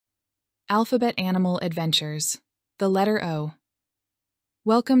Alphabet Animal Adventures, the letter O.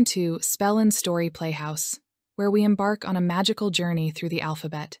 Welcome to Spell and Story Playhouse, where we embark on a magical journey through the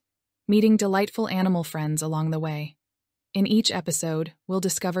alphabet, meeting delightful animal friends along the way. In each episode, we'll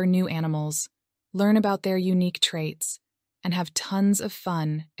discover new animals, learn about their unique traits, and have tons of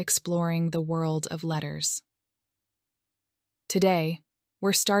fun exploring the world of letters. Today,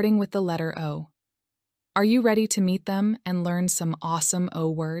 we're starting with the letter O. Are you ready to meet them and learn some awesome O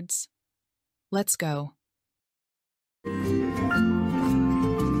words? Let's go.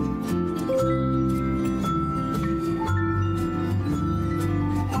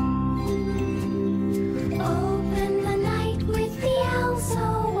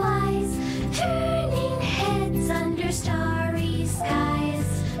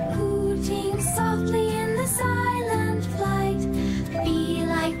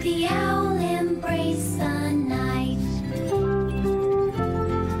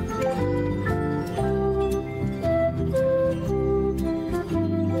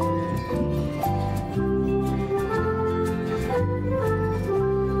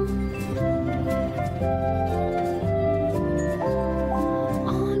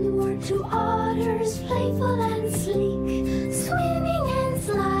 Playful and sleek, swimming and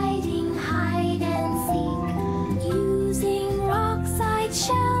sliding, hide and seek. Using rock-side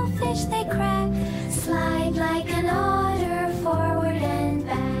shellfish they crack, slide like an otter forward and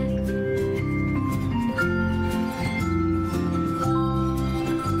back.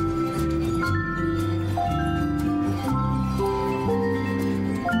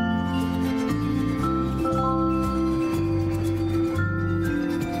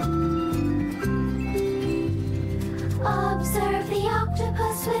 Observe the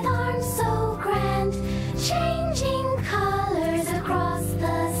octopus with arms so grand, changing colors across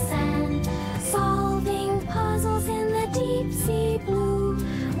the sand, solving puzzles in the deep sea blue.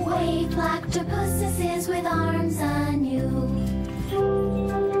 Wave octopuses with arms anew.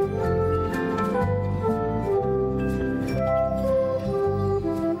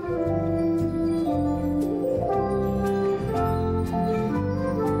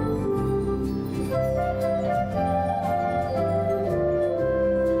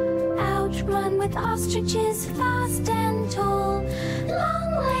 Run with ostriches fast and tall,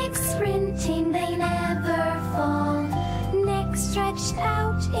 long legs sprinting, they never fall. Neck stretched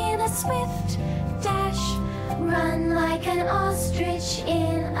out in a swift dash, run like an ostrich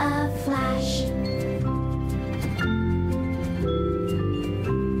in a flash.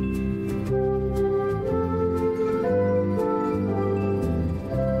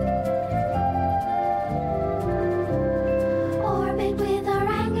 Orbit with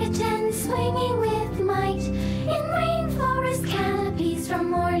orangutan, swinging with might, in rainforest canopies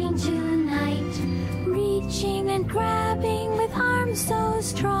from morning to night. Reaching and grabbing with arms so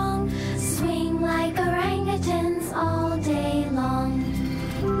strong, swing like orangutans all day long.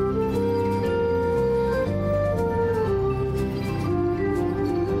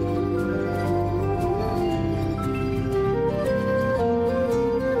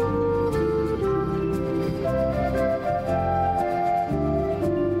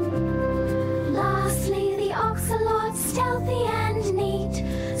 Stealthy and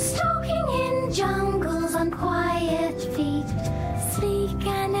neat, stalking in jungles on quiet feet. Sleek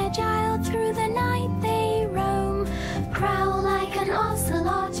and agile through the night they roam, prowl like an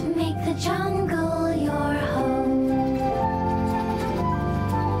ocelot, make the jungle your home.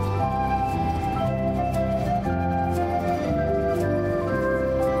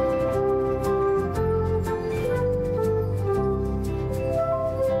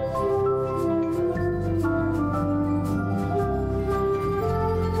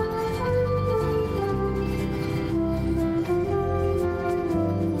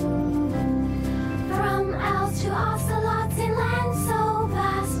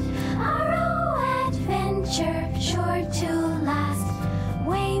 Sure to last.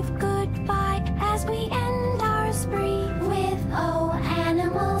 Wave goodbye as we end our spree. With O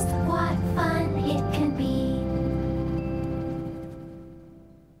animals, what fun it can be.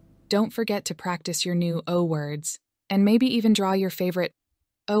 Don't forget to practice your new O words, and maybe even draw your favorite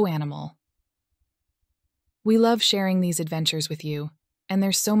O animal. We love sharing these adventures with you, and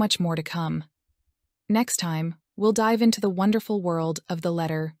there's so much more to come. Next time, we'll dive into the wonderful world of the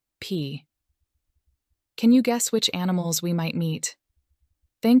letter P. Can you guess which animals we might meet?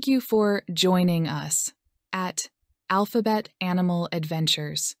 Thank you for joining us at Alphabet Animal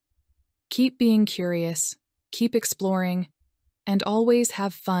Adventures. Keep being curious, keep exploring, and always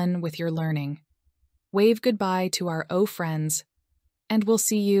have fun with your learning. Wave goodbye to our O friends, and we'll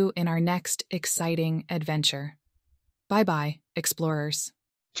see you in our next exciting adventure. Bye-bye, explorers.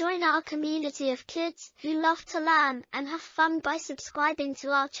 Join our community of kids who love to learn and have fun by subscribing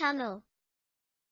to our channel.